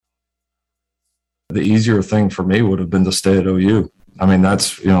the easier thing for me would have been to stay at OU. I mean,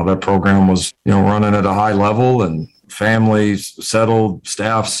 that's, that program was, running at a high level and families settled,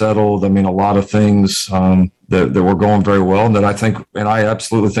 staff settled. I mean, a lot of things that were going very well and that I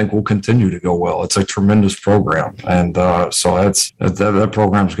absolutely think will continue to go well. It's a tremendous program. And so that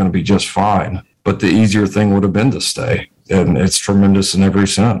program is going to be just fine. But the easier thing would have been to stay. And it's tremendous in every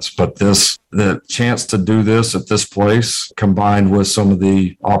sense. But the chance to do this at this place, combined with some of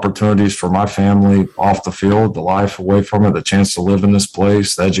the opportunities for my family off the field, the life away from it, the chance to live in this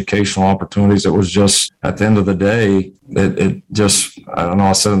place, the educational opportunities, it was just, at the end of the day, it just, I don't know,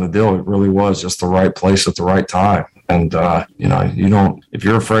 I said in the deal, it really was just the right place at the right time. And, you don't, if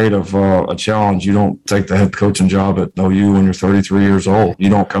you're afraid of a challenge, you don't take the head coaching job at OU when you're 33 years old. You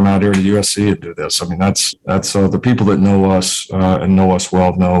don't come out here to USC and do this. I mean, that's the people that know us and know us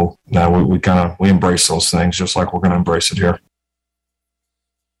well know that we embrace those things just like we're going to embrace it here.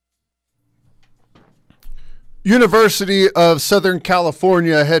 University of Southern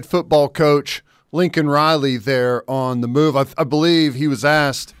California head football coach Lincoln Riley there on the move. I believe he was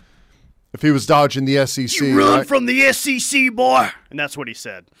asked if he was dodging the SEC. You run right? from the SEC, boy. And that's what he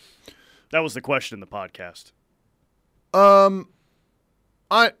said. That was the question in the podcast.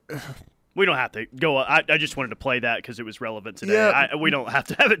 We don't have to go. I just wanted to play that because it was relevant today. Yeah, we don't have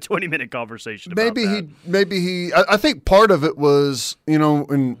to have a 20-minute conversation about that. Maybe I think part of it was,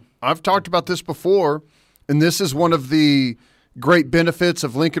 and I've talked about this before, and this is one of the great benefits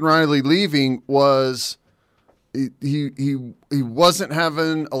of Lincoln Riley leaving was he wasn't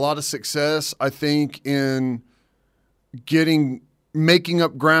having a lot of success, I think, in making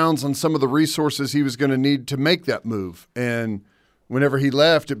up grounds on some of the resources he was going to need to make that move. And whenever he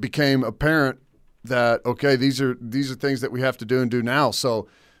left, it became apparent that, okay, these are things that we have to do and do now. So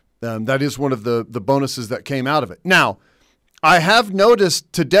that is one of the bonuses that came out of it. Now, I have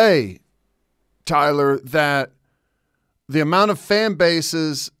noticed today, Tyler, that the amount of fan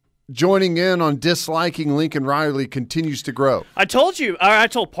bases joining in on disliking Lincoln Riley continues to grow. I told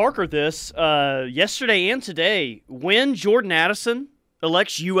Parker this yesterday and today. When Jordan Addison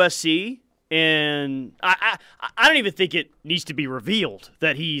elects USC, and I don't even think it needs to be revealed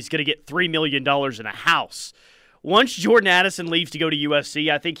that he's going to get $3 million in a house. Once Jordan Addison leaves to go to USC,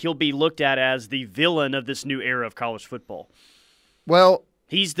 I think he'll be looked at as the villain of this new era of college football. Well,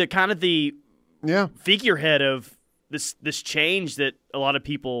 he's the kind of the figurehead of this change that a lot of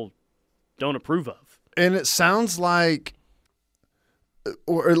people don't approve of. And it sounds like,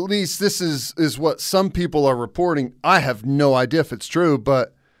 or at least this is what some people are reporting. I have no idea if it's true,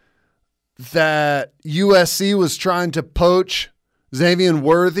 but that USC was trying to poach Xavier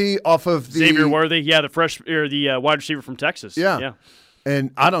Worthy off of the Xavier Worthy, the wide receiver from Texas. Yeah.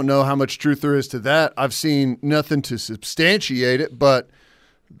 And I don't know how much truth there is to that. I've seen nothing to substantiate it, but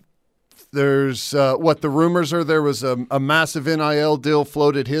there's the rumors are there was a massive NIL deal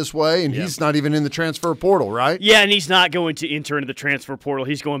floated his way, and he's not even in the transfer portal, right? Yeah, and he's not going to enter into the transfer portal.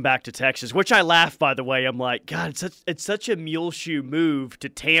 He's going back to Texas, which I laugh, by the way. I'm like, God, it's such a muleshoe move to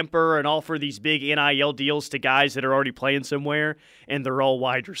tamper and offer these big NIL deals to guys that are already playing somewhere, and they're all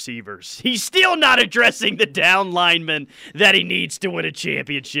wide receivers. He's still not addressing the down linemen that he needs to win a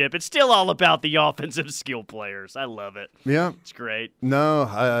championship. It's still all about the offensive skill players. I love it. Yeah. It's great. No,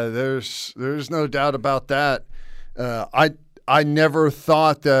 there's no doubt about that. I never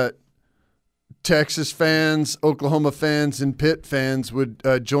thought that Texas fans, Oklahoma fans, and Pitt fans would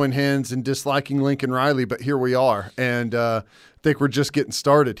join hands in disliking Lincoln Riley, but here we are, and I think we're just getting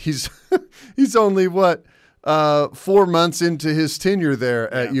started. He's only 4 months into his tenure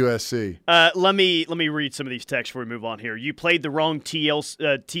there at USC. Let me read some of these texts before we move on here. You played the wrong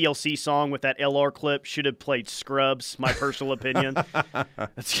TLC song with that LR clip. Should have played Scrubs. My personal opinion.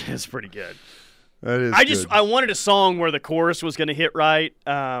 That's pretty good. That is. I wanted a song where the chorus was going to hit right.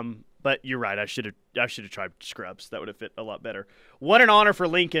 But you're right. I should have tried Scrubs. That would have fit a lot better. What an honor for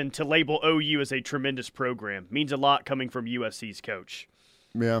Lincoln to label OU as a tremendous program. Means a lot coming from USC's coach.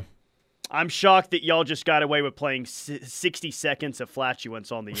 Yeah. I'm shocked that y'all just got away with playing 60 seconds of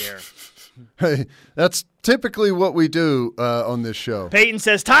flatulence on the air. Hey, that's typically what we do on this show. Peyton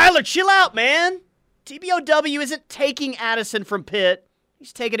says, Tyler, chill out, man. TBOW isn't taking Addison from Pitt.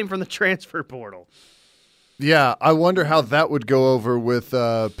 He's taking him from the transfer portal. Yeah, I wonder how that would go over with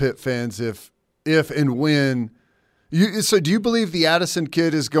Pitt fans if and when. So do you believe the Addison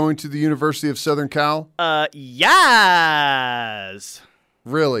kid is going to the University of Southern Cal? Yes.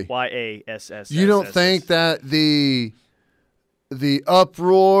 Really? YASS. You don't think that the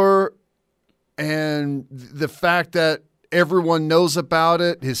uproar and the fact that everyone knows about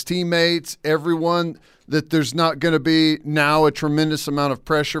it, his teammates, everyone, that there's not going to be now a tremendous amount of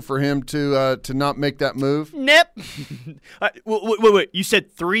pressure for him to not make that move? Nope. Wait. You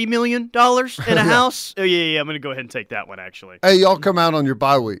said $3 million in a house? Oh, yeah. I'm going to go ahead and take that one, actually. Hey, y'all come out on your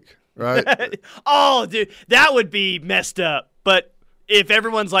bye week, right? Oh, dude, that would be messed up. But if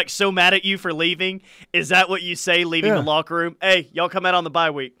everyone's like so mad at you for leaving, is that what you say leaving the locker room? Hey, y'all come out on the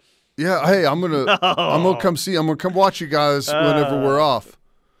bye week. Yeah, hey, I'm gonna come watch you guys whenever we're off.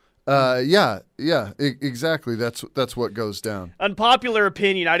 Exactly. That's what goes down. Unpopular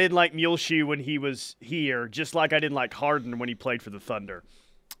opinion, I didn't like Muleshoe when he was here, just like I didn't like Harden when he played for the Thunder.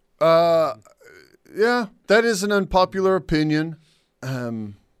 Yeah, that is an unpopular opinion.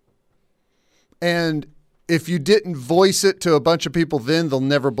 And if you didn't voice it to a bunch of people then, they'll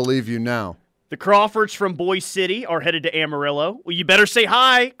never believe you now. The Crawfords from Boise City are headed to Amarillo. Well, you better say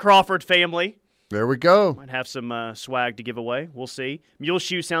hi, Crawford family. There we go. Might have some swag to give away. We'll see.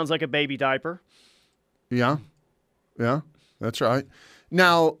 Muleshoe sounds like a baby diaper. Yeah, that's right.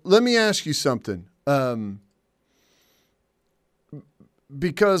 Now, let me ask you something.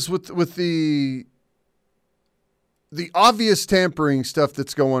 Because with the obvious tampering stuff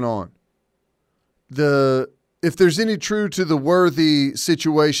that's going on, if there's any truth to the Worthy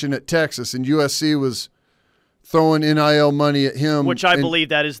situation at Texas and USC was throwing NIL money at him. Which I believe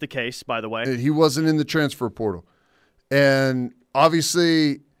that is the case, by the way. He wasn't in the transfer portal. And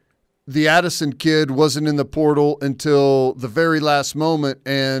obviously the Addison kid wasn't in the portal until the very last moment,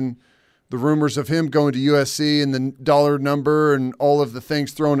 and the rumors of him going to USC and the dollar number and all of the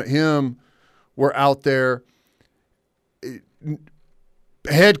things thrown at him were out there.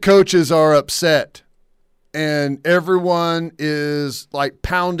 Head coaches are upset, and everyone is like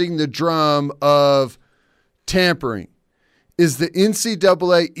pounding the drum of tampering. Is the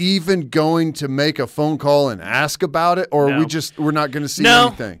NCAA even going to make a phone call and ask about it, or No. we're not going to see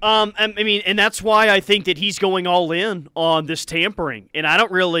anything? I mean, and that's why I think that he's going all in on this tampering, and I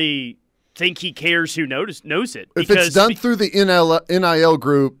don't really think he cares who knows it. If it's done through the NIL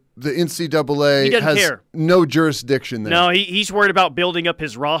group, the He NCAA doesn't has care. no jurisdiction there. No, he's worried about building up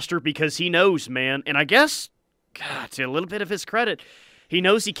his roster because he knows, man. And I guess, God, to a little bit of his credit, he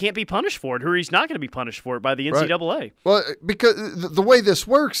knows he can't be punished for it, or he's not going to be punished for it by the NCAA. Well, because the way this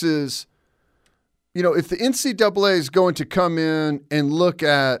works is, if the NCAA is going to come in and look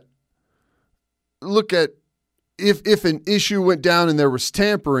at if an issue went down and there was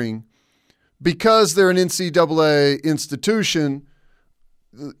tampering, because they're an NCAA institution,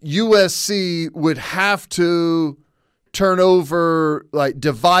 USC would have to turn over like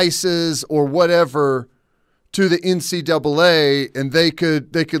devices or whatever to the NCAA, and they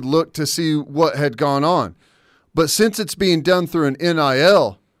could look to see what had gone on. But since it's being done through an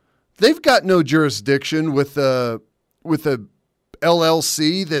NIL, they've got no jurisdiction with a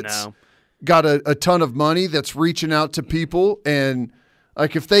LLC that's got a ton of money that's reaching out to people, and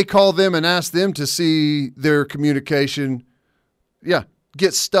like if they call them and ask them to see their communication,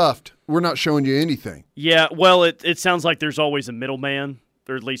 get stuffed. We're not showing you anything. Yeah, well, it sounds like there's always a middleman,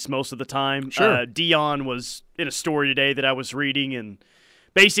 or at least most of the time. Sure. Dion was in a story today that I was reading and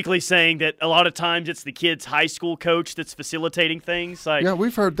basically saying that a lot of times it's the kid's high school coach that's facilitating things. Like, yeah,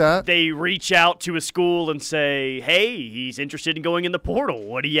 we've heard that. They reach out to a school and say, hey, he's interested in going in the portal.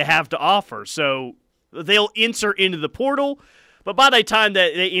 What do you have to offer? So they'll enter into the portal, but by the time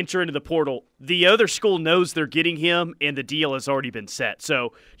that they enter into the portal, the other school knows they're getting him, and the deal has already been set.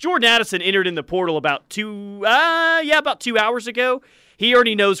 So Jordan Addison entered in the portal about 2 hours ago. He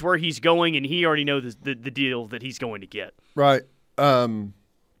already knows where he's going, and he already knows the deal that he's going to get. Right.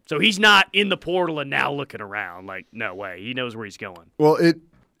 So he's not in the portal and now looking around. Like, no way. He knows where he's going. Well,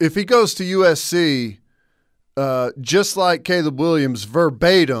 if he goes to USC, just like Caleb Williams,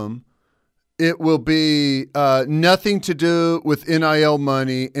 verbatim, it will be nothing to do with NIL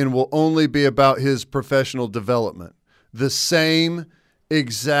money and will only be about his professional development. The same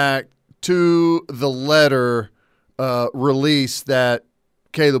exact to the letter release that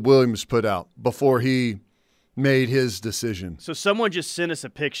Caleb Williams put out before he made his decision. So someone just sent us a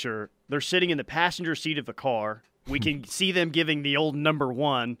picture. They're sitting in the passenger seat of the car. We can see them giving the old number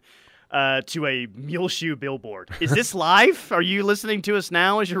 1 to a Muleshoe billboard. Is this live? Are you listening to us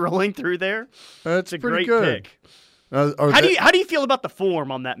now as you're rolling through there? That's a pretty great good. pick. How do you feel about the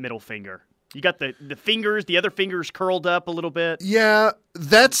form on that middle finger? You got the fingers, the other fingers curled up a little bit. Yeah,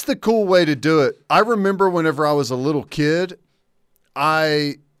 that's the cool way to do it. I remember whenever I was a little kid,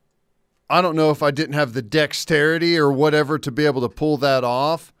 I don't know if I didn't have the dexterity or whatever to be able to pull that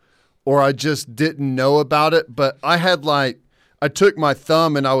off, or I just didn't know about it, but I took my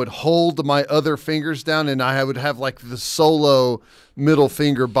thumb and I would hold my other fingers down, and I would have like the solo middle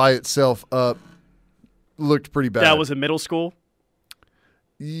finger by itself up. looked pretty bad. That was in middle school?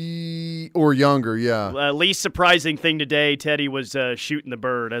 Or younger, yeah. Least surprising thing today, Teddy, was shooting the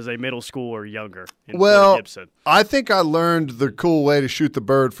bird as a middle school or younger. Well, Gibson. I think I learned the cool way to shoot the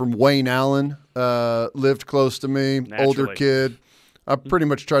bird from Wayne Allen. Lived close to me, Naturally. older kid. I pretty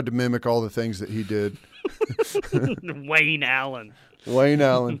much tried to mimic all the things that he did. Wayne Allen. Wayne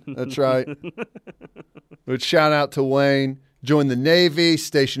Allen, that's right. But shout out to Wayne. Joined the Navy,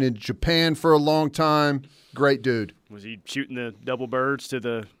 stationed in Japan for a long time. Great dude. Was he shooting the double birds to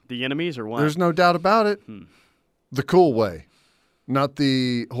the enemies or what? There's no doubt about it. The cool way, not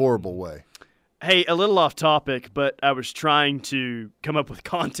the horrible way. Hey, a little off topic, but I was trying to come up with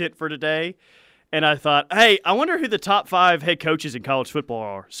content for today, and I thought, hey, I wonder who the top 5 head coaches in college football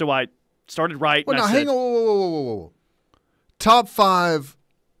are. So I started writing. Well, now, I said, hang on. Whoa. Top 5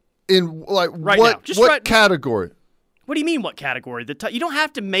 in, like, Right what, now. Just what right- category? What do you mean what category? You don't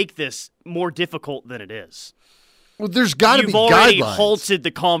have to make this more difficult than it is. Well, there's got to be You've already guidelines. halted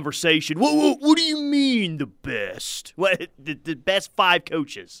the conversation. What do you mean the best? What the best 5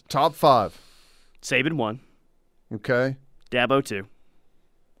 coaches? Top 5. Saban 1, Okay. Dabo 2,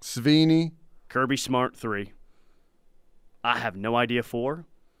 Sviney. Kirby Smart 3. I have no idea 4.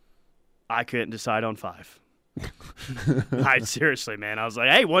 I couldn't decide on 5. Seriously, man. I was like,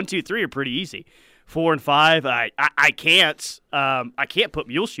 hey, 1, 2, 3 are pretty easy. 4 and 5, I can't. I can't put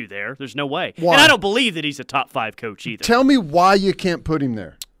Muleshoe there. There's no way. Why? And I don't believe that he's a top 5 coach either. Tell me why you can't put him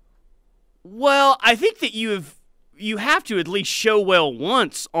there. Well, I think that you have to at least show well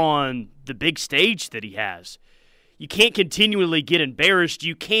once on the big stage that he has. You can't continually get embarrassed.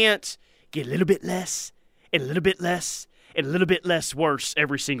 You can't get a little bit less and a little bit less and a little bit less worse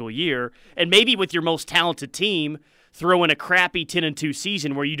every single year. And maybe with your most talented team, throw in a crappy 10-2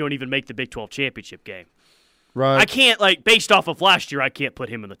 season where you don't even make the Big 12 championship game. Right. I can't, based off of last year, I can't put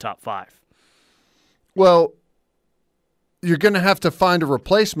him in the top 5. Well, you're going to have to find a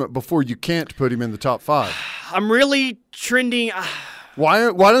replacement before you can't put him in the top 5. I'm really trending.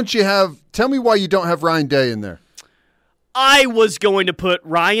 Why don't you have – tell me why you don't have Ryan Day in there. I was going to put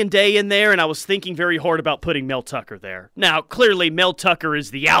Ryan Day in there, and I was thinking very hard about putting Mel Tucker there. Now, clearly, Mel Tucker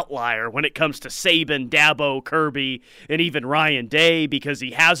is the outlier when it comes to Saban, Dabo, Kirby, and even Ryan Day because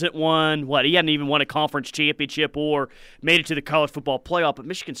he hasn't won. He hadn't even won a conference championship or made it to the college football playoff. But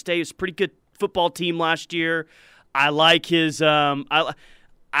Michigan State is a pretty good football team last year. I like his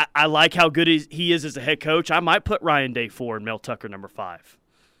I like how good he is as a head coach. I might put Ryan Day 4 and Mel Tucker number 5.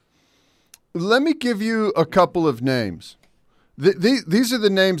 Let me give you a couple of names. These are the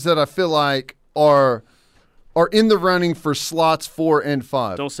names that I feel like are in the running for slots 4 and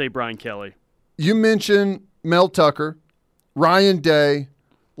 5. Don't say Brian Kelly. You mentioned Mel Tucker, Ryan Day,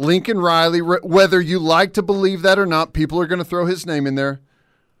 Lincoln Riley. Whether you like to believe that or not, people are going to throw his name in there.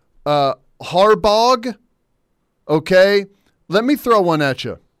 Harbaugh, okay. Let me throw one at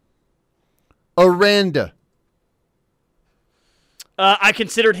you. Aranda. I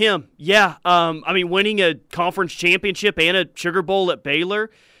considered him. Yeah. Winning a conference championship and a Sugar Bowl at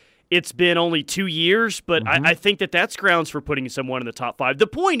Baylor, it's been only 2 years, but I think that's grounds for putting someone in the top 5. The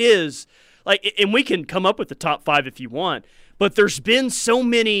point is, and we can come up with the top 5 if you want, but there's been so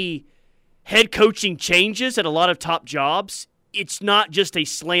many head coaching changes at a lot of top jobs. It's not just a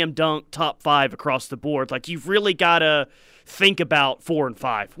slam dunk top 5 across the board. You've really got to think about 4 and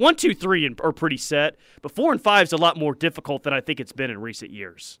 5. 1, 2, 3 are pretty set, but 4 and 5 is a lot more difficult than I think it's been in recent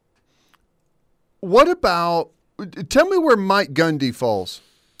years. What about – tell me where Mike Gundy falls.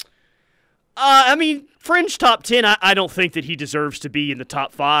 Fringe top 10, I don't think that he deserves to be in the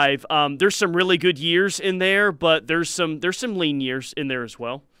top 5. There's some really good years in there, but there's some lean years in there as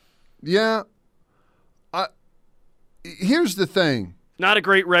well. Yeah. Here's the thing. Not a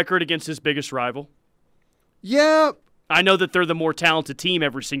great record against his biggest rival. Yeah. I know that they're the more talented team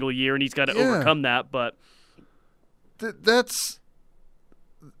every single year, and he's got to overcome that, but it's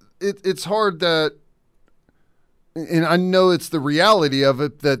hard that, and I know it's the reality of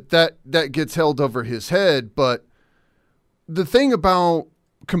it, that gets held over his head, but the thing about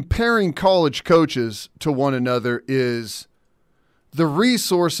comparing college coaches to one another is the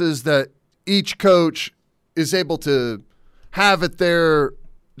resources that each coach is able to have at their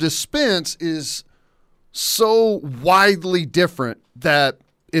dispense is so widely different that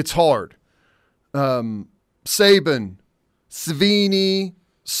it's hard. Saban, Sviney,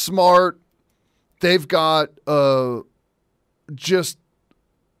 Smart, they've got just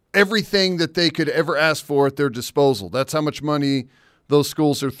everything that they could ever ask for at their disposal. That's how much money those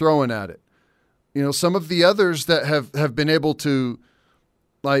schools are throwing at it. Some of the others that have been able to,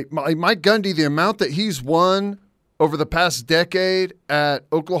 like Mike Gundy, the amount that he's won over the past decade at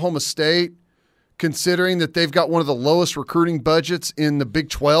Oklahoma State considering that they've got one of the lowest recruiting budgets in the Big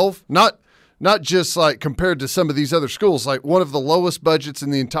 12. Not just like compared to some of these other schools, like one of the lowest budgets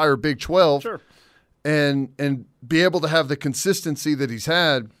in the entire Big 12. Sure. And be able to have the consistency that he's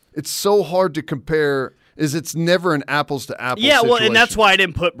had, it's so hard to compare. It's never an apples to apples situation. And that's why I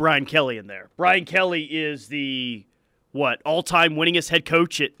didn't put Brian Kelly in there. Brian Kelly is the all-time winningest head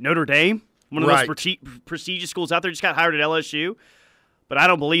coach at Notre Dame, one of the most prestigious schools out there. Just got hired at LSU, but I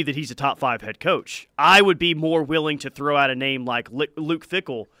don't believe that he's a top 5 head coach. I would be more willing to throw out a name like Luke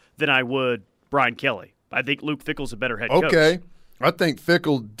Fickell than I would Brian Kelly. I think Luke Fickell's a better head coach. Okay. I think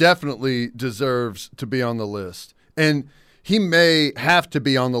Fickell definitely deserves to be on the list. And he may have to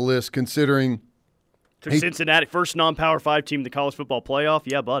be on the list considering Cincinnati, first non-Power 5 team in the college football playoff.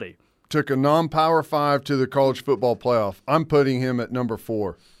 Yeah, buddy. Took a non-Power 5 to the college football playoff. I'm putting him at number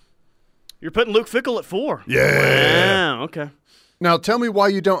 4. You're putting Luke Fickell at 4? Yeah. Wow, okay. Now tell me why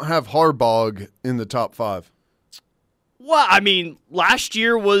you don't have Harbaugh in the top 5. Well, I mean, last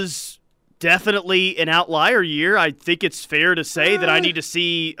year was definitely an outlier year. I think it's fair to say that I need to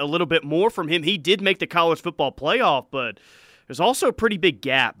see a little bit more from him. He did make the college football playoff, but there's also a pretty big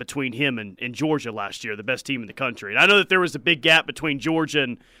gap between him and Georgia last year, the best team in the country. And I know that there was a big gap between Georgia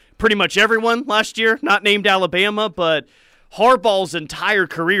and pretty much everyone last year, not named Alabama, but Harbaugh's entire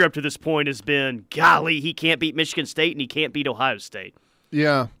career up to this point has been, golly, he can't beat Michigan State and he can't beat Ohio State.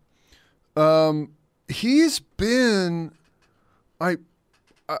 Yeah. He's been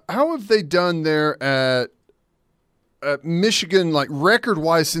how have they done there at Michigan, like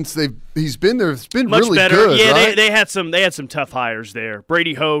record-wise, since he's been there? It's been much really better. good. Yeah, right? they had some tough hires there.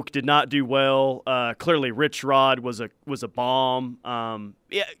 Brady Hoke did not do well. Clearly, Rich Rod was a bomb.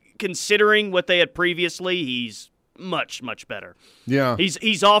 Considering what they had previously, he's much better. Yeah,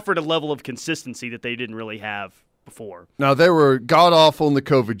 he's offered a level of consistency that they didn't really have before. Now they were god awful in the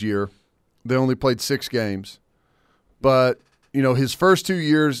COVID year. They only played 6 games, but his first 2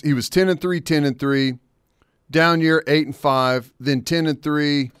 years he was 10-3, 10-3. Down year 8-5, then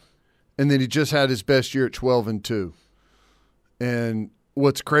 10-3, and then he just had his best year at 12-2. And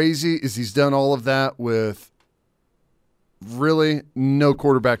what's crazy is he's done all of that with really no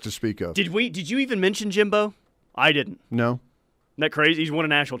quarterback to speak of. Did you even mention Jimbo? I didn't. No. Isn't that crazy? He's won a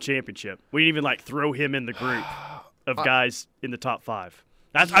national championship. We didn't even throw him in the group of guys in the top 5.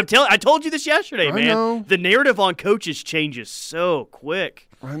 I told you this yesterday, man. Know. The narrative on coaches changes so quick.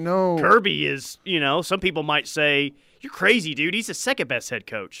 I know. Kirby is, some people might say, you're crazy, dude. He's the second best head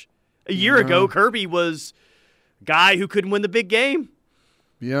coach. A year ago, Kirby was a guy who couldn't win the big game.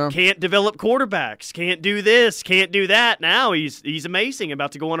 Yeah. Can't develop quarterbacks. Can't do this. Can't do that. Now he's amazing,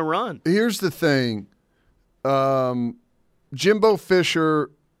 about to go on a run. Here's the thing. Jimbo Fisher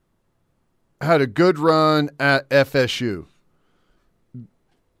had a good run at FSU.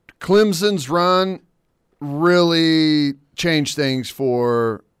 Clemson's run really changed things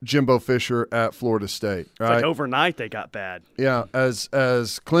for Jimbo Fisher at Florida State. Right? It's like overnight they got bad. Yeah, as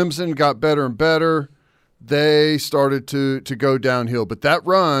Clemson got better and better, they started to go downhill. But that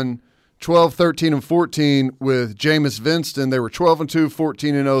run, 12, 13, and 14 with Jameis Winston, they were 12-2,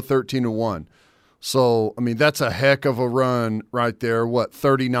 14-0, 13-1. So, I mean, that's a heck of a run right there.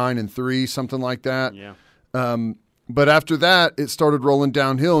 39-3, something like that. Yeah. But after that, it started rolling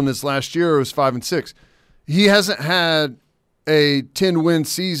downhill. And this last year, it was 5-6. He hasn't had a 10-win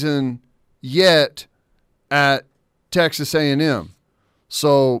season yet at Texas A&M.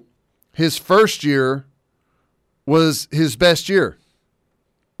 So his first year was his best year.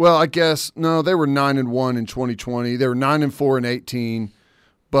 Well, I guess, no, they were 9-1 in 2020. They were 9-4 in 18.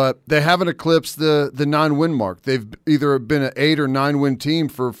 But they haven't eclipsed the 9-win mark. They've either been an 8 or 9-win team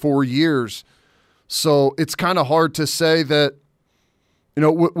for 4 years. So it's kind of hard to say that,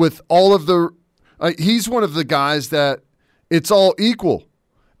 with all of the he's one of the guys that it's all equal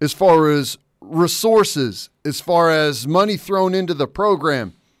as far as resources, as far as money thrown into the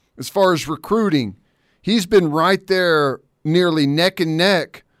program, as far as recruiting. He's been right there nearly neck and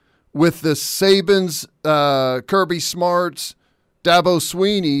neck with the Sabans, Kirby Smarts, Dabo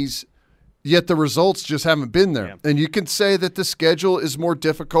Sweeneys, yet the results just haven't been there. Yeah. And you can say that the schedule is more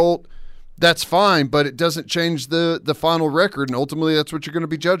difficult. That's fine, but it doesn't change the final record, and ultimately that's what you're going to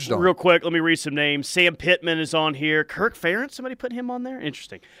be judged on. Real quick, let me read some names. Sam Pittman is on here. Kirk Ferentz, somebody put him on there?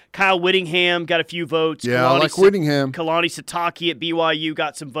 Interesting. Kyle Whittingham got a few votes. Yeah, I like Whittingham. Kalani Sitake at BYU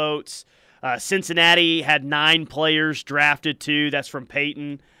got some votes. Cincinnati had 9 players drafted, too. That's from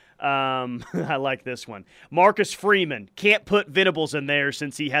Peyton. I like this one. Marcus Freeman. Can't put Venables in there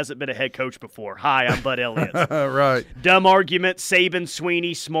since he hasn't been a head coach before. Hi, I'm Bud Elliott. Right. Dumb argument. Saban,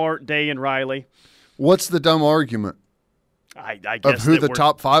 Sweeney, Smart, Day, and Riley. What's the dumb argument? I guess of who the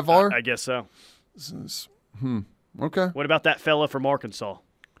top 5 are? I guess so. Okay. What about that fella from Arkansas?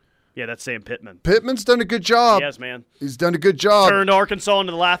 Yeah, that's Sam Pittman. Pittman's done a good job. Yes, man. He's done a good job. Turned Arkansas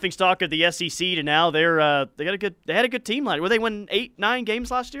into the laughingstock of the SEC to now they had a good team last year. Were they win 8-9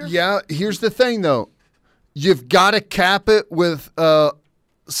 games last year? Yeah, here's the thing though. You've got to cap it with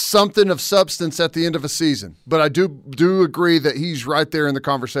something of substance at the end of a season. But I do agree that he's right there in the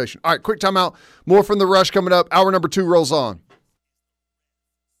conversation. All right, quick timeout. More from The Rush coming up. Hour number 2 rolls on.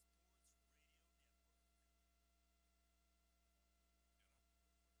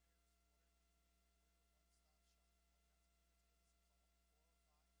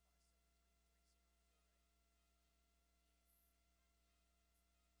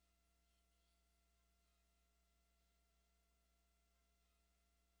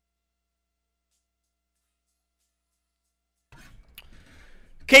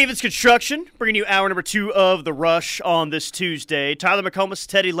 Cavens Construction, bringing you hour number 2 of The Rush on this Tuesday. Tyler McComas,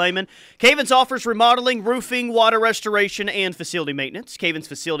 Teddy Lehman. Cavens offers remodeling, roofing, water restoration, and facility maintenance. Cavens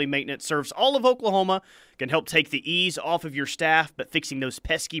Facility Maintenance serves all of Oklahoma, can help take the ease off of your staff, but fixing those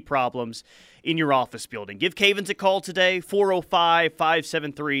pesky problems in your office building. Give Cavens a call today,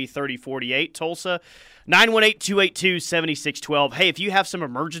 405-573-3048. Tulsa, 918-282-7612. Hey, if you have some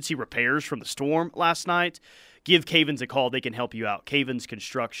emergency repairs from the storm last night, give Cavens a call. They can help you out.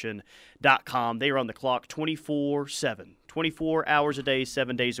 CavensConstruction.com. They are on the clock 24/7, 24 hours a day,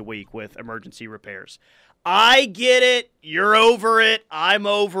 7 days a week with emergency repairs. I get it. You're over it. I'm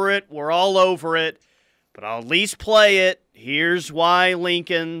over it. We're all over it. But I'll at least play it. Here's why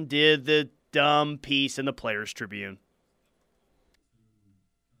Lincoln did the dumb piece in the Players Tribune.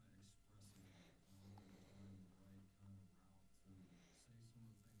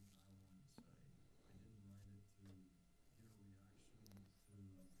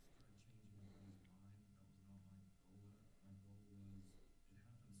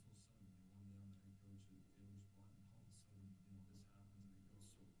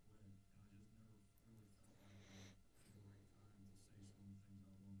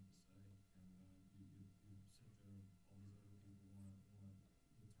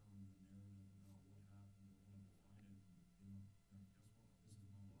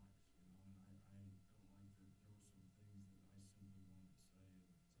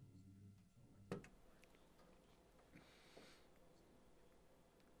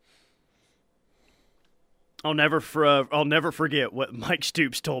 I'll never forget what Mike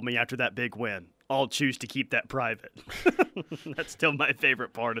Stoops told me after that big win. I'll choose to keep that private. That's still my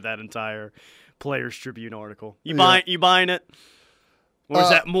favorite part of that entire Players Tribune article. You buying it? Or is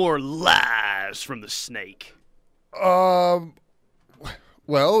that more lies from the snake? Well,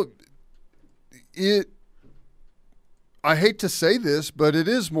 I hate to say this, but it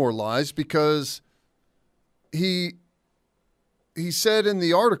is more lies because he said in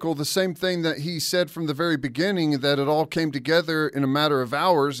the article the same thing that he said from the very beginning, that it all came together in a matter of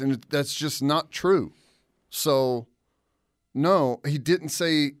hours, and that's just not true. So, no, he didn't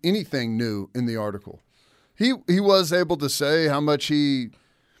say anything new in the article. He was able to say how much he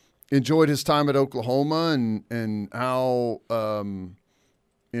enjoyed his time at Oklahoma and how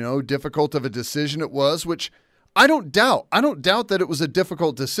difficult of a decision it was, which I don't doubt. I don't doubt that it was a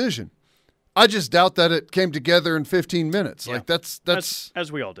difficult decision. I just doubt that it came together in 15 minutes. Yeah. Like that's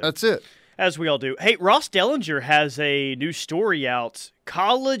as we all do. That's it. As we all do. Hey, Ross Dellinger has a new story out.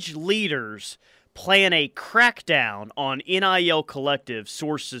 College leaders plan a crackdown on NIL collectives,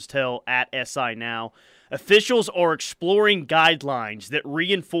 sources tell at SI Now. Officials are exploring guidelines that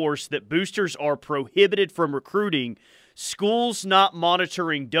reinforce that boosters are prohibited from recruiting. Schools not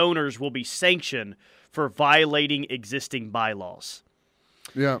monitoring donors will be sanctioned for violating existing bylaws.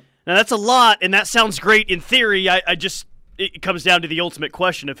 Yeah. Now, that's a lot, and that sounds great in theory. It comes down to the ultimate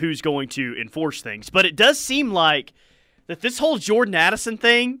question of who's going to enforce things. But it does seem like that this whole Jordan Addison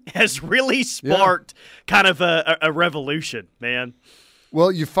thing has really sparked kind of a revolution, man.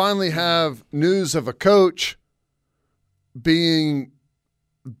 Well, you finally have news of a coach being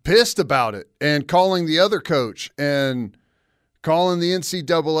pissed about it and calling the other coach and calling the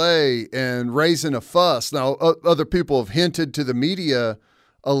NCAA and raising a fuss. Now, other people have hinted to the media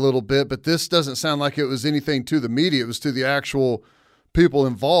a little bit, but this doesn't sound like it was anything to the media. It was to the actual people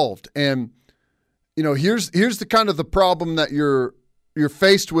involved. And, here's the kind of the problem that you're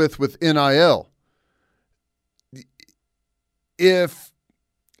faced with NIL. If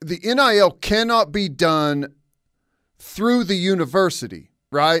the NIL cannot be done through the university,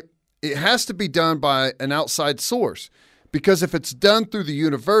 right? It has to be done by an outside source, because if it's done through the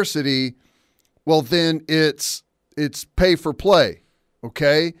university, well, then it's pay for play.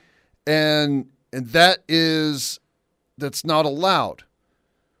 Okay, and that's not allowed.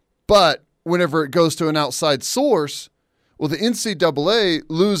 But whenever it goes to an outside source, well, the NCAA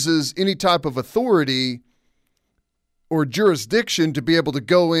loses any type of authority or jurisdiction to be able to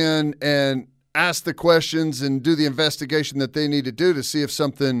go in and ask the questions and do the investigation that they need to do to see if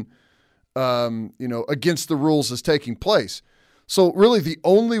something, against the rules is taking place. So really the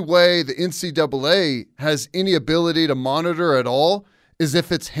only way the NCAA has any ability to monitor at all is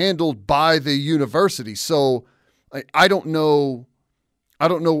if it's handled by the university. So I don't know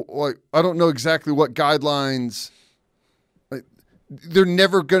exactly what guidelines. They're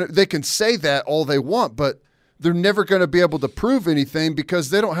never going to, they can say that all they want, but they're never going to be able to prove anything because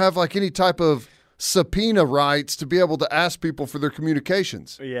they don't have like any type of subpoena rights to be able to ask people for their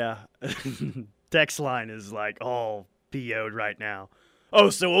communications. Yeah. Text line is like all PO'd right now. Oh,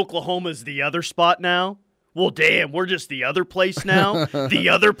 so Oklahoma's the other spot now? Well, damn, we're just the other place now? The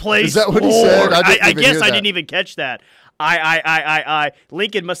other place? Is that what he said? I guess I didn't even catch that.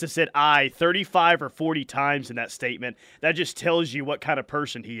 Lincoln must have said 35 or 40 times in that statement. That just tells you what kind of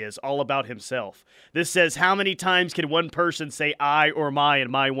person he is, all about himself. This says, how many times can one person say I or my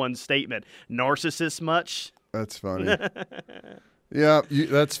in my one statement? Narcissist much? That's funny. Yeah,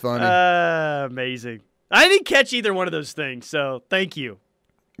 that's funny. Amazing. I didn't catch either one of those things, so thank you.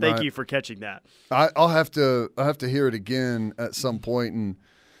 Thank you for catching that. I'll have to hear it again at some point and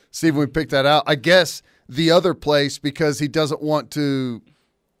see if we pick that out. I guess the other place because he doesn't want to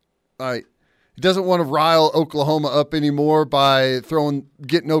rile Oklahoma up anymore by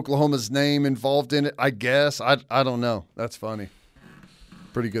getting Oklahoma's name involved in it. I guess I don't know. That's funny.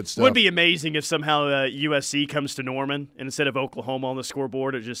 Pretty good stuff. Would be amazing if somehow USC comes to Norman and instead of Oklahoma on the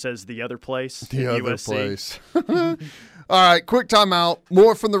scoreboard, it just says the other place. The other USC. Place. All right, quick timeout.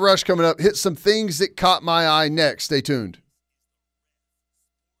 More from the Rush coming up. Hit some things that caught my eye next. Stay tuned.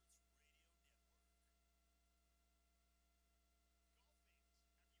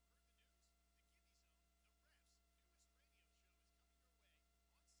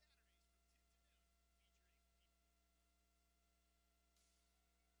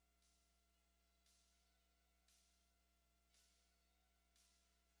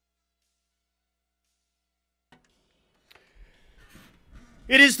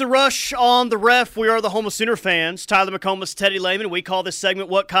 It is the Rush on the Ref. We are the home of Sooner fans. Tyler McComas, Teddy Lehman. We call this segment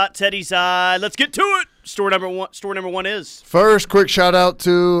What Caught Teddy's Eye. Let's get to it. Story number one is. First, quick shout out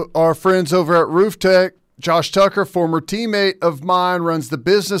to our friends over at Roof Tech. Josh Tucker, former teammate of mine, runs the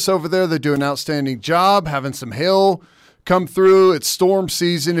business over there. They do an outstanding job having some hail come through. It's storm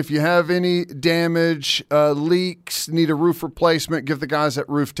season. If you have any damage, leaks, need a roof replacement, give the guys at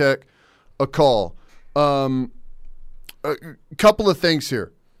Roof Tech a call. A couple of things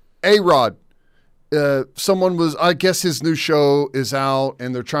here. A-Rod, someone was, I guess his new show is out,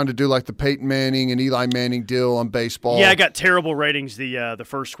 and they're trying to do like the Peyton Manning and Eli Manning deal on baseball. Yeah, I got terrible ratings the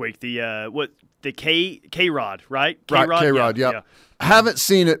first week. The K-Rod, right? K-Rod? Right, K-Rod, yeah. I haven't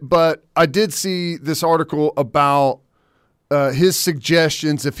seen it, but I did see this article about his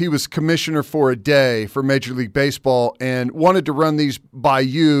suggestions if he was commissioner for a day for Major League Baseball and wanted to run these by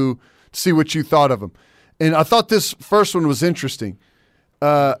you to see what you thought of them. And I thought this first one was interesting.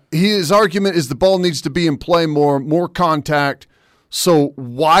 His argument is the ball needs to be in play more contact, so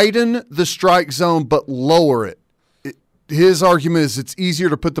widen the strike zone but lower it. His argument is it's easier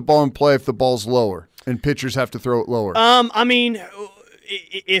to put the ball in play if the ball's lower, and pitchers have to throw it lower. I mean,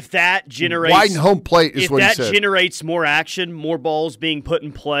 if that generates widen home plate is what he said. If that generates more action, more balls being put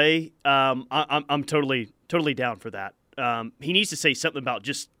in play, I'm totally down for that. He needs to say something about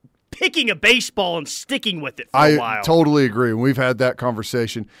just picking a baseball and sticking with it for a while. I totally agree. We've had that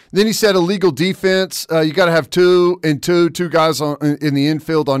conversation. Then he said illegal defense. You got to have two guys in the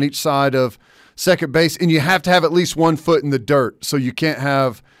infield on each side of second base, and you have to have at least 1 foot in the dirt. So you can't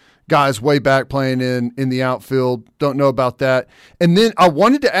have guys way back playing in the outfield. Don't know about that. And then I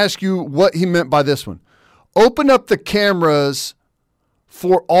wanted to ask you what he meant by this one. Open up the cameras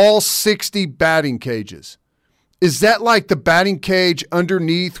for all 60 batting cages. Is that like the batting cage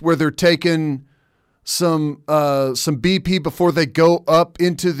underneath where they're taking some BP before they go up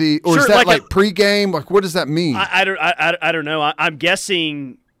into the, or sure, is that like pregame? Like, what does that mean? I don't know. I'm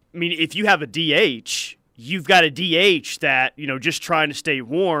guessing. I mean, if you have a DH, you've got a DH that just trying to stay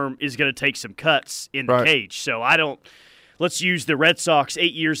warm is going to take some cuts in the cage. So let's use the Red Sox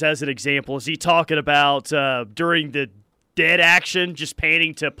 8 years as an example. Is he talking about during the dead action, just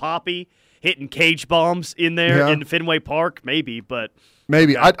panning to Poppy? Hitting cage bombs in there in Fenway Park, maybe, but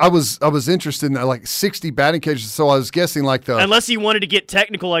maybe I was interested in that, like 60 batting cages. So I was guessing like unless he wanted to get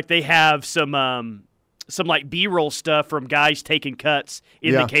technical, like they have some like B-roll stuff from guys taking cuts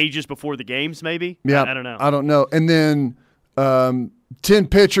in the cages before the games, maybe. Yeah, I don't know. I don't know. And then 10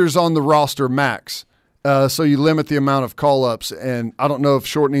 pitchers on the roster max. So you limit the amount of call-ups. And I don't know if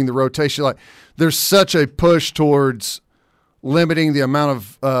shortening the rotation, like there's such a push towards limiting the amount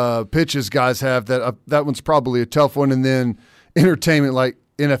of pitches guys have that one's probably a tough one. And then entertainment like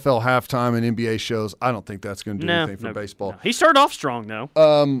NFL halftime and NBA shows, I don't think that's going to do anything for baseball. No. He started off strong,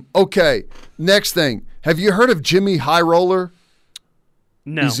 though. Okay, next thing. Have you heard of Jimmy High Roller?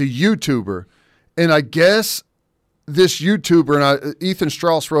 No. He's a YouTuber. And I guess this YouTuber, and Ethan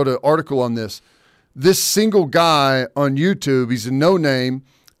Strauss wrote an article on this. This single guy on YouTube, he's a no-name,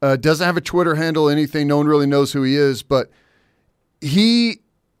 doesn't have a Twitter handle, anything. No one really knows who he is, but he,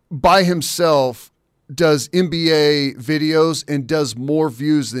 by himself, does NBA videos and does more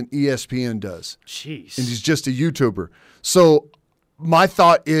views than ESPN does. Jeez. And he's just a YouTuber. So my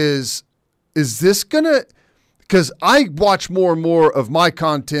thought is this going to – because I watch more and more of my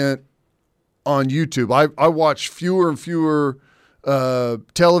content on YouTube. I watch fewer and fewer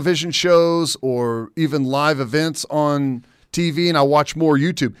television shows or even live events on TV, and I watch more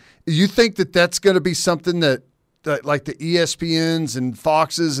YouTube. You think that that's going to be something that like the ESPNs and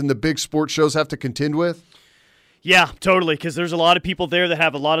Foxes and the big sports shows have to contend with? Yeah, totally, because there's a lot of people there that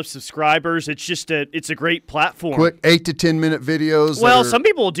have a lot of subscribers. It's just it's a great platform. Quick 8 to 10 minute videos. Well, some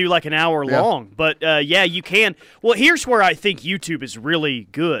people will do like an hour long, but yeah, you can. Well, here's where I think YouTube is really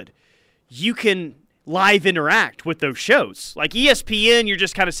good. You can live interact with those shows. Like ESPN, you're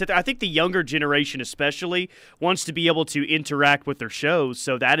just kind of sit there. I think the younger generation especially wants to be able to interact with their shows,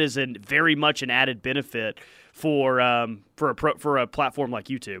 so that is very much an added benefit for a platform like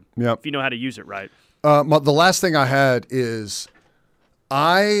YouTube. Yep. If you know how to use it right. The last thing I had is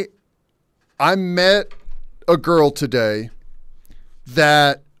I met a girl today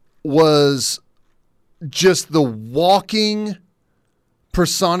that was just the walking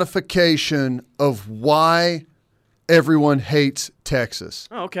personification of why everyone hates Texas.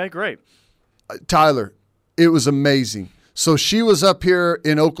 Oh, okay, great. Tyler, it was amazing. So she was up here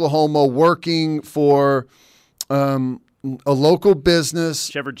in Oklahoma working for a local business.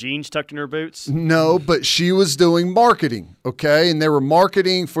 Did she have her jeans tucked in her boots? No, but she was doing marketing, okay? And they were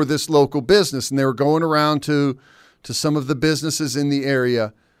marketing for this local business, and they were going around to some of the businesses in the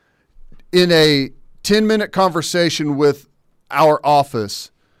area. In a 10-minute conversation with our office,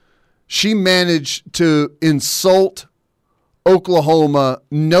 she managed to insult Oklahoma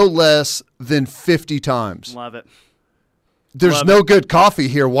no less than 50 times. Love it. There's no good coffee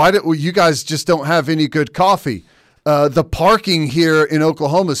here. Why do you guys just don't have any good coffee? The parking here in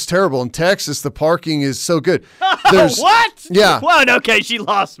Oklahoma is terrible. In Texas, the parking is so good. What? Yeah. What? Okay, she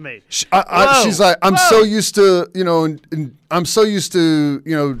lost me. She's like, I'm so used to, I'm so used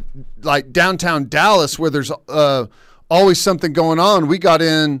to, like downtown Dallas where there's always something going on. We got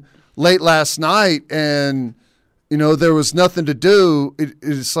in late last night and, there was nothing to do.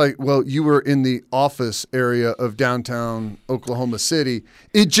 It's like, well, you were in the office area of downtown Oklahoma City.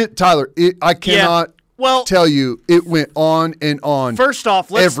 Tyler, I cannot tell you, it went on and on. First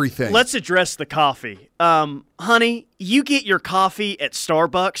off, everything. Let's address the coffee. Honey, you get your coffee at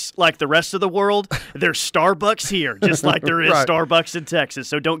Starbucks like the rest of the world. There's Starbucks here, just like there is Right. Starbucks in Texas,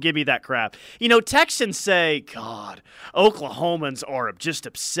 so don't give me that crap. Texans say, God, Oklahomans are just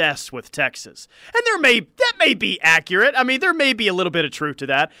obsessed with Texas. And that may be accurate. I mean, there may be a little bit of truth to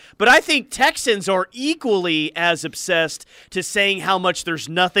that. But I think Texans are equally as obsessed to saying how much there's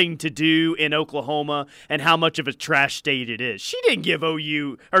nothing to do in Oklahoma and how much of a trash state it is. She didn't give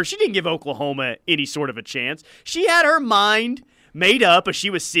Oklahoma any sort of a chance. She had her mind made up as she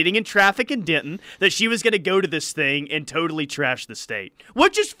was sitting in traffic in Denton that she was going to go to this thing and totally trash the state,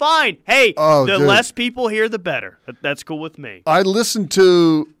 which is fine. Hey, dude. less people here, the better. That's cool with me. I listened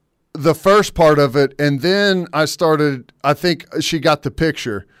to the first part of it, and then I think she got the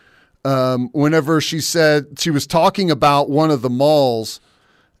picture. Whenever she said she was talking about one of the malls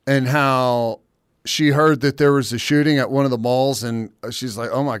and how she heard that there was a shooting at one of the malls, and she's like,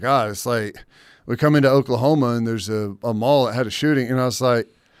 oh my God, it's like we come into Oklahoma and there's a mall that had a shooting. And I was like,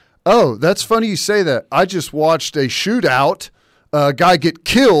 oh, that's funny you say that. I just watched a shootout, a guy get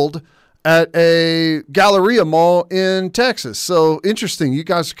killed at a Galleria mall in Texas. So interesting. You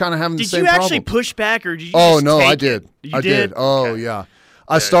guys are kind of having the same problem. Did you actually push back or did you Oh, just no, take I it? did. You did? Oh, Okay. yeah.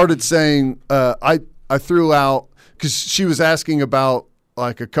 I started saying, I threw out, because she was asking about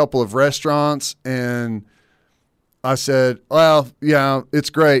like a couple of restaurants, and I said, well, yeah,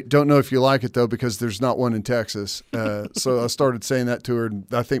 it's great. Don't know if you like it, though, because there's not one in Texas. So I started saying that to her, and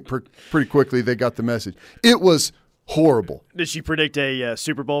I think pretty quickly they got the message. It was horrible. Did she predict a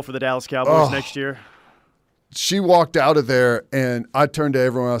Super Bowl for the Dallas Cowboys next year? She walked out of there, and I turned to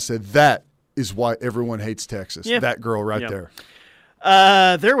everyone and I said, that is why everyone hates Texas. Yeah. That girl right Yeah. there.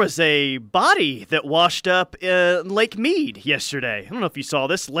 There was a body that washed up in Lake Mead yesterday. I don't know if you saw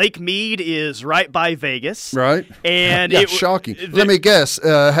this. Lake Mead is right by Vegas. Right? And yeah, shocking. Let me guess.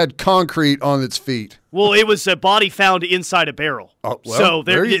 Had concrete on its feet. Well, it was a body found inside a barrel. Oh, well, so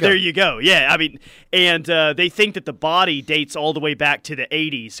there you go. Yeah, I mean, and they think that the body dates all the way back to the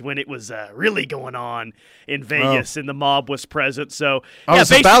 80s when it was really going on in Vegas and the mob was present. So I was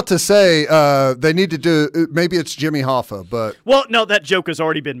about to say they need to do maybe it's Jimmy Hoffa, but well, no, that joke has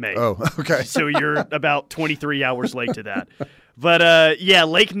already been made. Oh, okay. So you're about 23 hours late to that. But, yeah,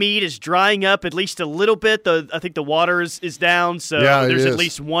 Lake Mead is drying up at least a little bit. I think the water is down, so there's at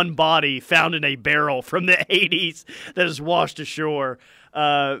least one body found in a barrel from the 80s that is washed ashore.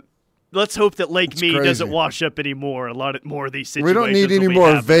 Let's hope that Lake Mead doesn't wash up anymore. A lot more of these situations. We don't need any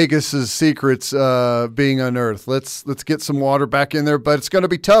more of Vegas's secrets being unearthed. Let's get some water back in there, but it's going to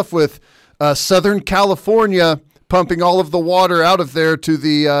be tough with Southern California pumping all of the water out of there to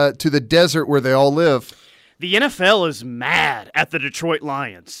the desert where they all live. The NFL is mad at the Detroit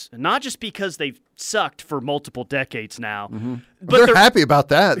Lions, not just because they've sucked for multiple decades now. Mm-hmm. But they're happy about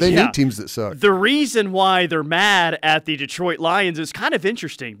that. They need teams that suck. The reason why they're mad at the Detroit Lions is kind of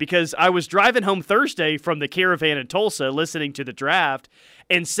interesting because I was driving home Thursday from the Caravan in Tulsa listening to the draft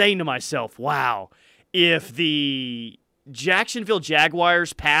and saying to myself, wow, if the Jacksonville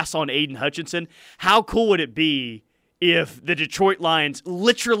Jaguars pass on Aiden Hutchinson, how cool would it be if the Detroit Lions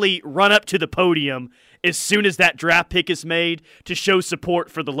literally run up to the podium as soon as that draft pick is made to show support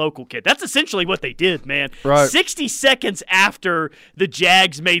for the local kid? That's essentially what they did, man. Right. 60 seconds after the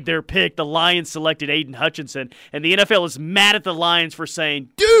Jags made their pick, the Lions selected Aiden Hutchinson, and the NFL is mad at the Lions for saying,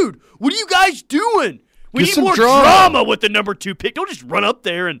 dude, what are you guys doing? We need more drama with the number 2 pick. Don't just run up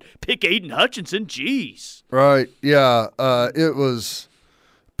there and pick Aiden Hutchinson. Jeez. Right, yeah. It was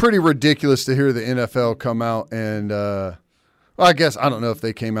pretty ridiculous to hear the NFL come out and well, I guess I don't know if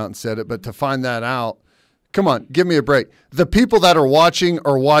they came out and said it, but to find that out, come on, give me a break. The people that are watching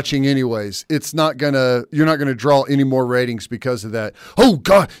anyways. You're not gonna draw any more ratings because of that. Oh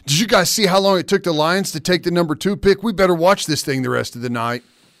God, did you guys see how long it took the Lions to take the number 2 pick? We better watch this thing the rest of the night.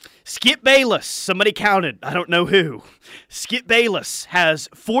 Skip Bayless, somebody counted, I don't know who. Skip Bayless has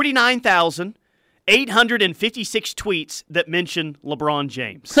 49,856 tweets that mention LeBron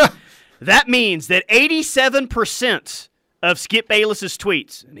James. That means that 87% of Skip Bayless's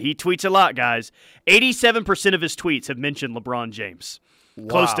tweets, and he tweets a lot, guys, 87% of his tweets have mentioned LeBron James. Wow.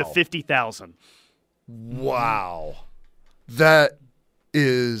 Close to 50,000. Wow. That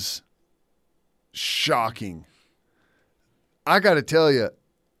is shocking. I got to tell you,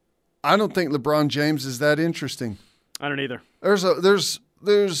 I don't think LeBron James is that interesting. I don't either. There's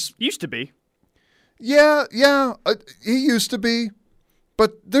used to be. Yeah, he used to be,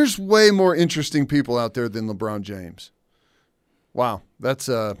 but there's way more interesting people out there than LeBron James. Wow, that's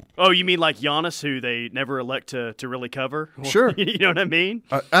Oh, you mean like Giannis, who they never elect to really cover? Sure. You know what I mean?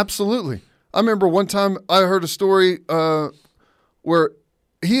 Absolutely. I remember one time I heard a story where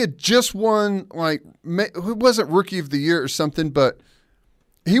he had just won, like, it wasn't Rookie of the Year or something, but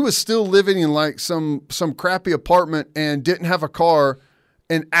he was still living in like some crappy apartment and didn't have a car.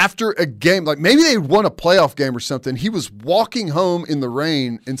 And after a game, like maybe they won a playoff game or something, he was walking home in the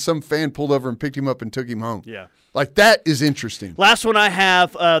rain and some fan pulled over and picked him up and took him home. Yeah. Like, that is interesting. Last one I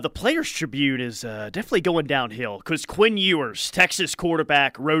have, the Players Tribune is definitely going downhill because Quinn Ewers, Texas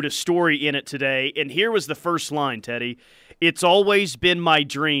quarterback, wrote a story in it today. And here was the first line, Teddy. It's always been my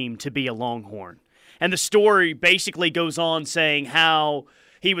dream to be a Longhorn. And the story basically goes on saying how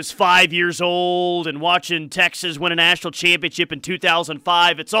he was 5 years old and watching Texas win a national championship in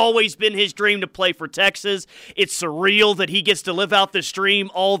 2005. It's always been his dream to play for Texas. It's surreal that he gets to live out this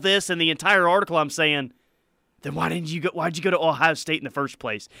dream, all this, and the entire article I'm saying, then why'd you go to Ohio State in the first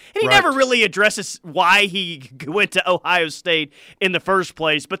place? And he never really addresses why he went to Ohio State in the first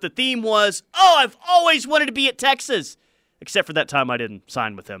place, but the theme was, I've always wanted to be at Texas, except for that time I didn't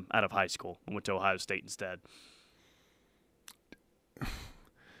sign with him out of high school and went to Ohio State instead.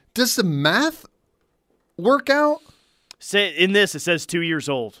 Does the math work out? In this, it says 2 years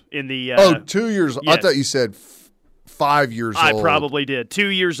old. In the 2 years. Yes. I thought you said 5 years old. I probably did. 2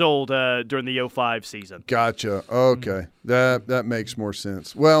 years old during the 2005 season. Gotcha. Okay, that makes more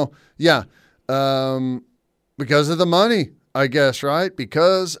sense. Well, yeah, because of the money, I guess, right?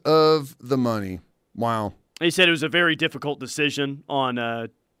 Because of the money. Wow. He said it was a very difficult decision on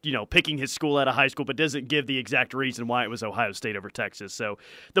picking his school out of high school, but doesn't give the exact reason why it was Ohio State over Texas. So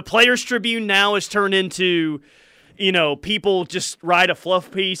the Players Tribune now is turned into people just write a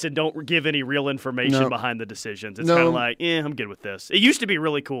fluff piece and don't give any real information behind the decisions. It's kind of like, I'm good with this. It used to be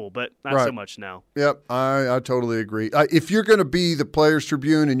really cool, but not so much now. Yep, I totally agree. If you're going to be the Players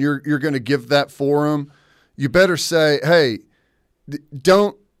Tribune and you're going to give that forum, you better say, hey,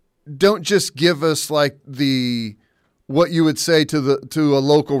 don't just give us like what you would say to a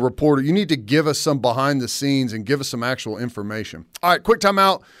local reporter. You need to give us some behind the scenes and give us some actual information. All right, quick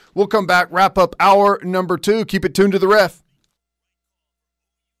timeout. We'll come back, wrap up hour number 2. Keep it tuned to the Ref.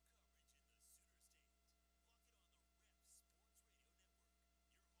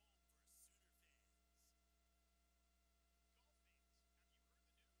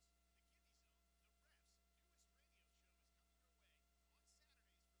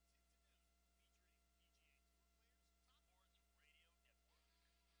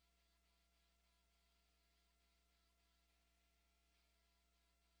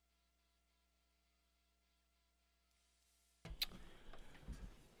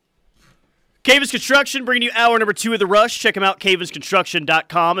 Cavens Construction bringing you hour number 2 of The Rush. Check them out,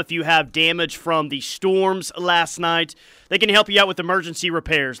 cavensconstruction.com. If you have damage from the storms last night, they can help you out with emergency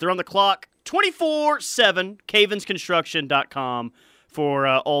repairs. They're on the clock 24/7, cavensconstruction.com for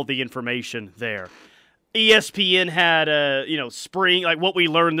all the information there. ESPN had spring, like what we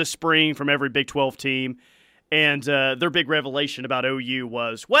learned this spring from every Big 12 team, and their big revelation about OU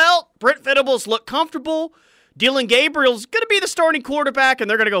was, Brent Venables look comfortable. Dillon Gabriel's going to be the starting quarterback, and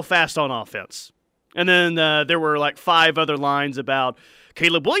they're going to go fast on offense. And then there were like 5 other lines about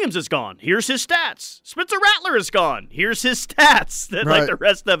Caleb Williams is gone. Here's his stats. Spencer Rattler is gone. Here's his stats. Like the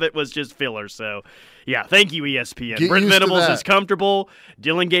rest of it was just filler. So, yeah, thank you, ESPN. Brent Venables is comfortable.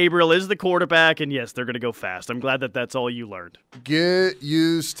 Dillon Gabriel is the quarterback, and yes, they're going to go fast. I'm glad that that's all you learned. Get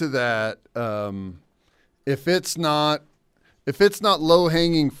used to that. If it's not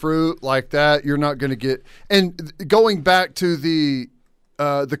low-hanging fruit like that, you're not going to get – and going back to the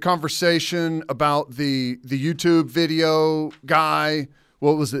conversation about the YouTube video guy,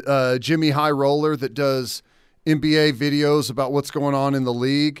 what was it, Jimmy High Roller that does NBA videos about what's going on in the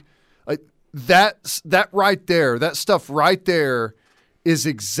league, that right there, that stuff right there is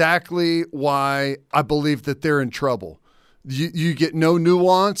exactly why I believe that they're in trouble. You get no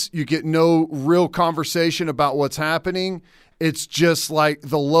nuance. You get no real conversation about what's happening. It's just like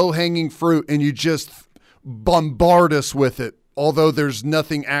the low-hanging fruit, and you just bombard us with it, although there's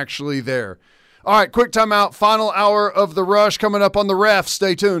nothing actually there. All right, quick timeout. Final hour of The Rush coming up on the Ref.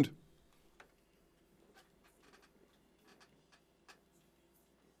 Stay tuned.